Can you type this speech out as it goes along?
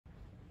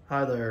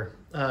Hi there.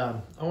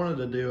 I wanted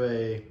to do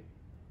a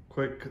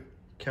quick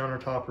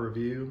countertop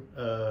review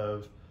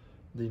of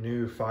the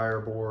new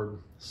Fireboard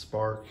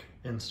Spark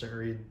instant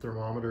read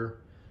thermometer.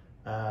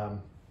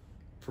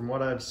 From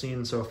what I've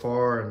seen so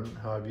far and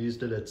how I've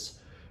used it, it's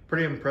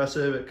pretty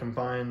impressive. It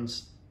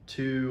combines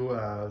two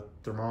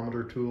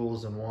thermometer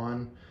tools in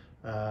one.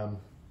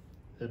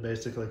 It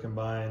basically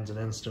combines an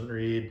instant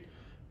read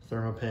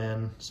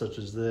thermopen such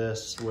as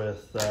this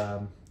with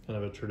kind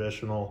of a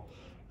traditional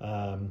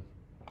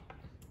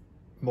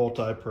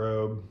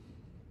multi-probe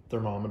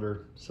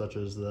thermometer such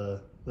as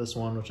this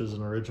one, which is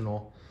an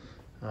original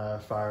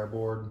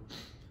Fireboard,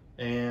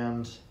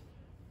 and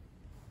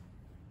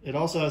it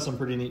also has some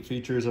pretty neat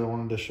features I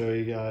wanted to show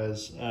you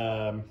guys.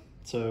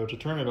 So to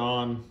turn it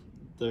on,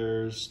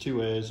 there's two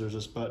ways. There's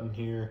this button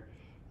here,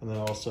 and then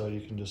also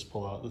you can just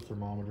pull out the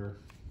thermometer,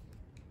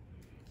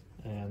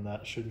 and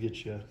that should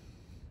get you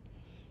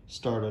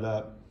started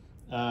up.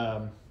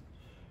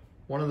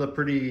 One of the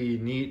pretty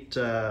neat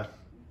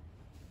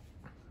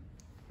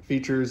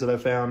features that I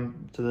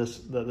found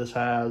that this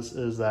has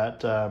is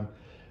that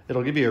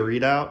it'll give you a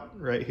readout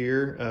right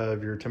here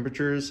of your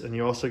temperatures, and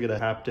you also get a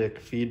haptic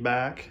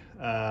feedback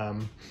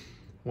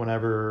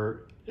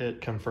whenever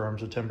it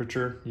confirms a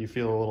temperature. You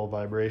feel a little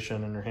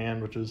vibration in your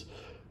hand, which is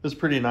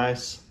pretty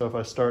nice. So if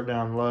I start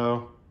down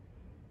low,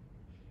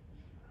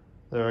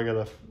 there I got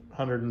a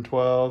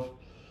 112.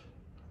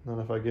 Then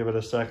if I give it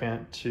a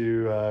second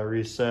to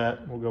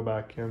reset, we'll go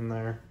back in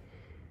there.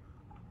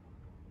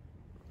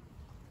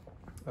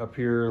 Up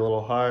here a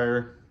little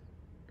higher,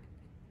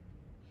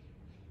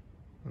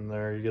 and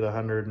there you get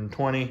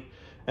 120,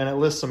 and it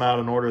lists them out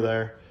in order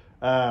there.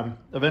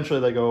 Eventually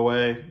they go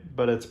away,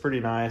 but it's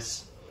pretty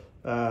nice.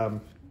 When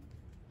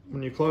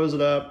you close it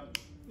up,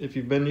 if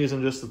you've been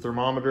using just the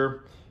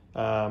thermometer,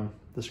 the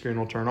screen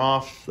will turn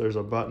off. There's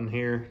a button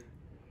here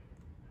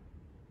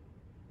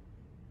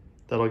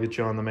that'll get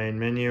you on the main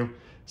menu.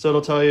 So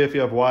it'll tell you if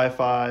you have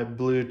Wi-Fi,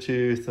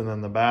 Bluetooth, and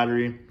then the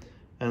battery.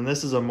 And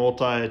this is a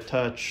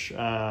multi-touch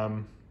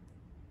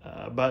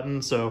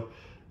button, so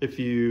if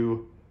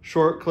you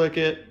short click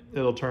it,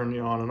 it'll turn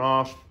you on and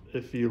off.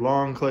 If you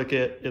long click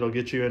it, it'll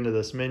get you into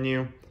this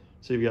menu.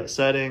 So you've got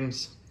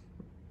settings,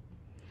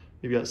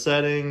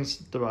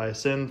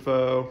 device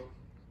info,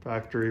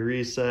 factory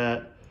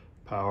reset,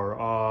 power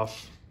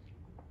off,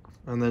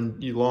 and then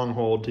you long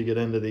hold to get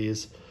into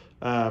these.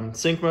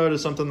 Sync mode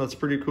is something that's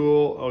pretty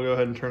cool. I'll go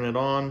ahead and turn it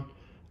on.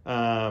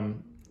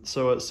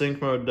 So what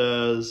sync mode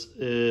does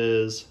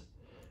is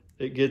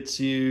it gets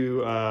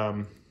you,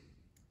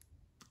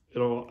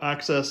 it'll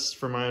access,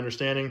 from my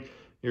understanding,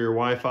 your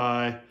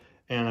Wi-Fi,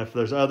 and if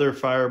there's other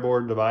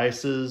Fireboard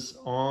devices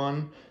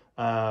on,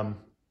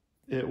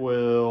 it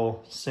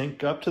will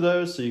sync up to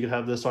those. So you could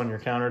have this on your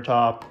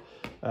countertop.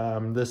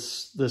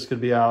 This could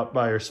be out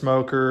by your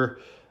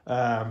smoker,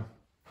 and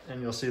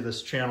you'll see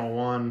this channel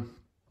 1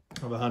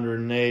 of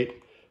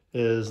 108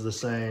 is the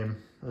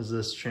same as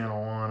this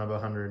channel 1 of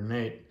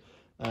 108.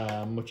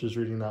 Which is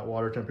reading that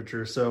water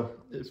temperature. So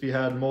if you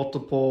had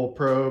multiple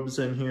probes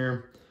in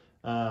here,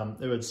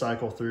 it would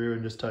cycle through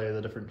and just tell you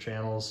the different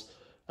channels.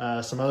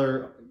 Some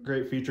other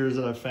great features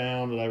that I've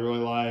found that I really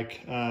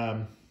like,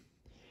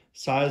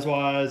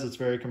 size-wise, it's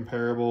very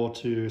comparable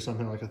to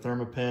something like a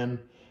Thermopen.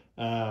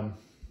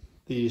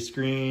 The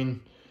screen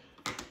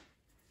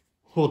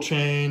will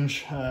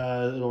change,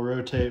 it'll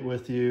rotate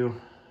with you.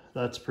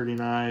 That's pretty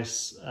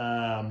nice.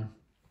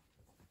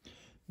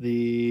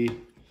 The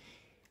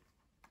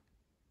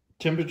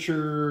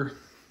temperature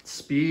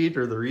speed,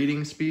 or the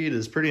reading speed,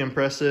 is pretty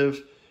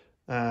impressive.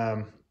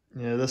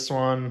 This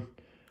one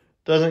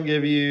doesn't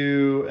give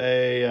you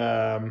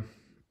a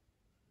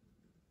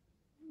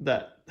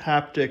that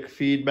haptic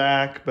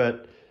feedback,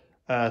 but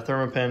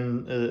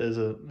Thermopen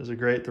is a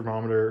great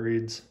thermometer. It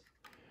reads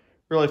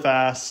really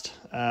fast.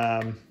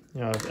 And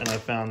I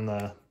found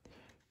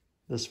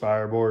this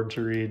Fireboard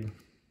to read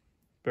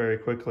very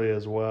quickly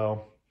as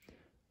well.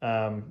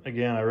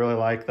 Again, I really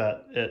like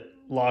that it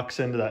locks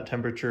into that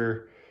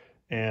temperature,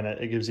 and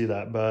it gives you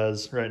that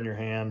buzz right in your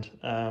hand.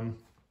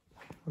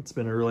 It's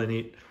been a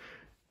really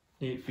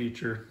neat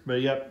feature.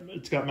 But yep,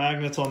 it's got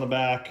magnets on the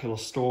back. It'll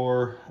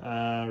store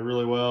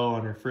really well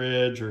on your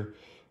fridge or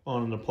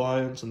on an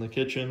appliance in the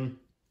kitchen.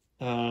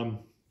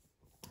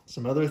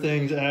 Some other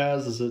things it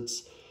has is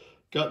it's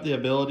got the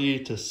ability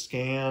to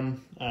scan,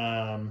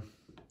 I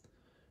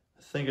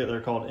think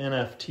they're called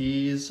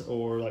NFTs,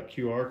 or like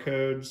QR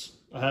codes.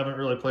 I haven't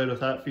really played with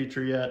that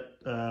feature yet.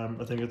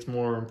 I think it's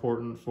more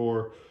important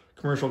for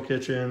commercial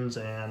kitchens,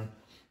 and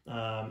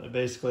it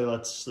basically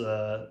lets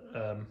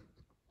the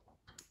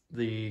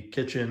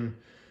kitchen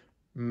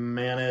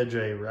manage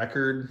a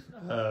record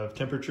of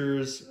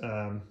temperatures.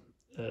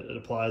 It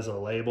applies a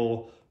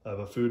label of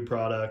a food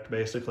product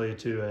basically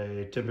to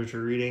a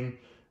temperature reading.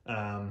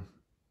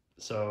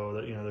 So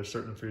that, there's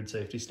certain food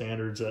safety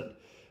standards that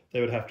they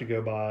would have to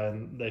go by,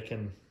 and they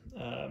can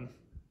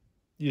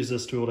use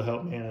this tool to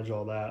help manage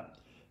all that.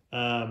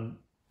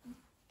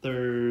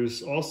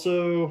 There's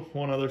also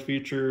one other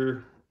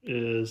feature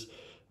is,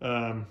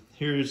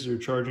 here's your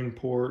charging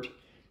port.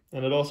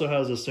 And it also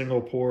has a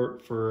single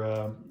port for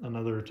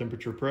another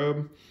temperature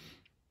probe.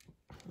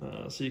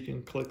 So you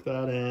can click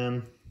that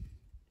in,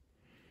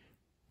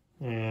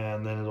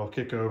 and then it'll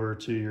kick over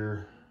to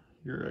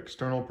your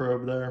external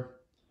probe there.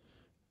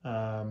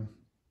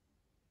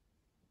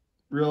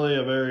 Really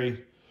a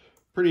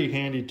pretty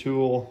handy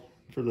tool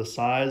for the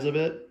size of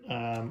it.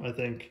 I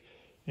think,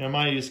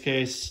 my use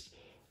case,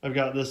 I've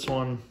got this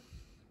one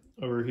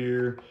over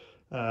here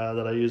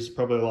that I use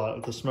probably a lot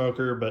with the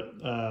smoker, but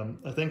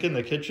I think in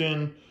the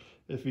kitchen,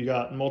 if you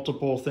got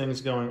multiple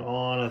things going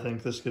on, I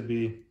think this could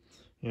be,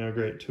 a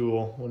great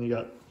tool. When you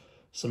got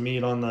some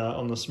meat on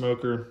the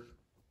smoker,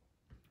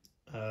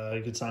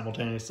 you could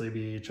simultaneously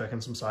be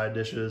checking some side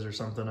dishes or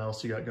something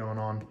else you got going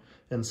on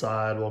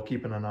inside while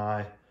keeping an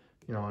eye,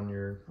 on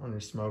your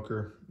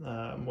smoker,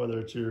 whether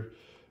it's your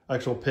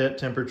actual pit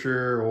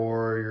temperature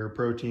or your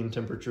protein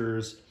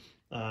temperatures.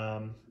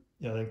 I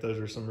think those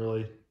are some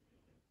really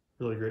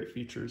great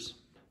features.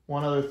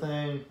 One other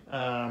thing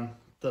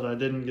that I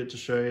didn't get to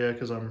show you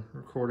because I'm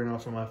recording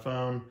off of my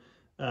phone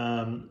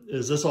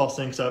is this all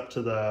syncs up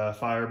to the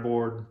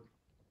Fireboard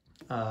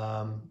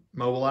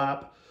mobile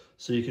app.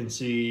 So you can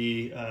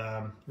see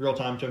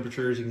real-time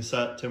temperatures. You can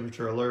set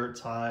temperature alerts,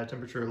 high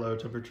temperature, low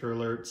temperature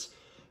alerts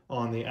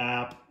on the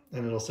app,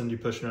 and it'll send you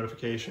push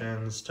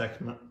notifications,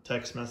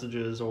 text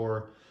messages,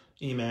 or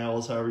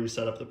emails, however you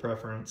set up the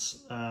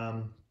preference.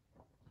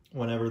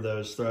 Whenever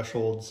those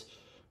thresholds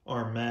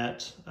are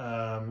met,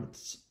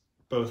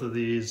 both of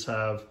these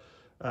have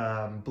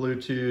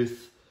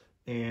Bluetooth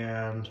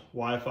and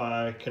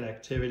Wi-Fi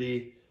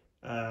connectivity.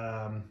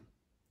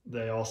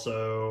 They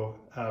also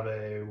have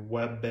a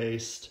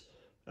web-based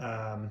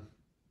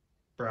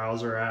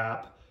browser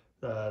app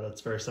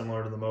that's very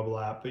similar to the mobile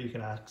app, but you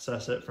can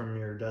access it from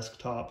your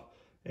desktop,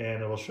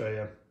 and it will show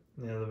you,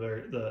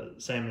 the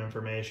same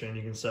information.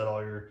 You can set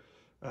all your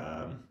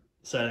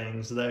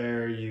settings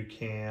there. You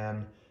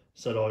can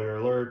set all your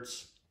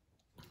alerts,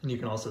 and you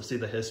can also see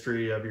the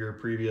history of your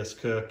previous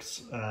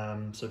cooks.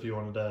 So if you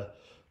wanted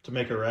to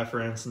make a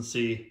reference and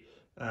see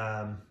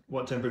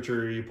what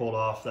temperature you pulled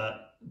off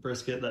that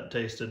brisket that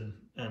tasted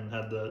and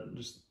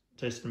just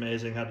tasted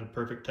amazing, had a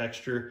perfect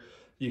texture,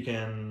 you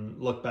can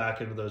look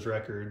back into those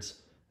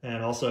records.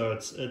 And also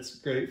it's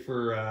great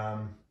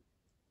for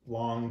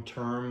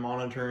long-term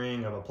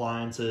monitoring of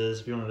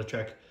appliances. If you wanted to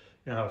check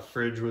how a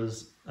fridge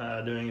was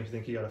doing, if you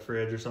think you got a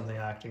fridge or something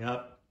acting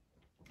up,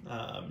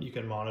 you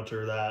can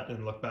monitor that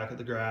and look back at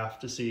the graph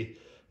to see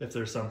if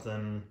there's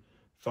something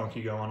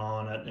funky going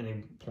on at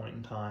any point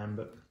in time.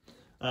 But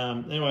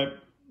anyway,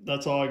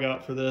 that's all I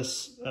got for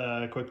this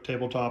quick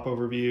tabletop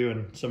overview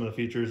and some of the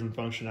features and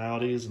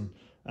functionalities. And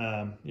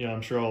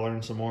I'm sure I'll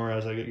learn some more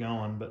as I get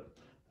going, but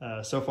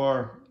so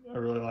far I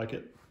really like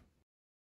it.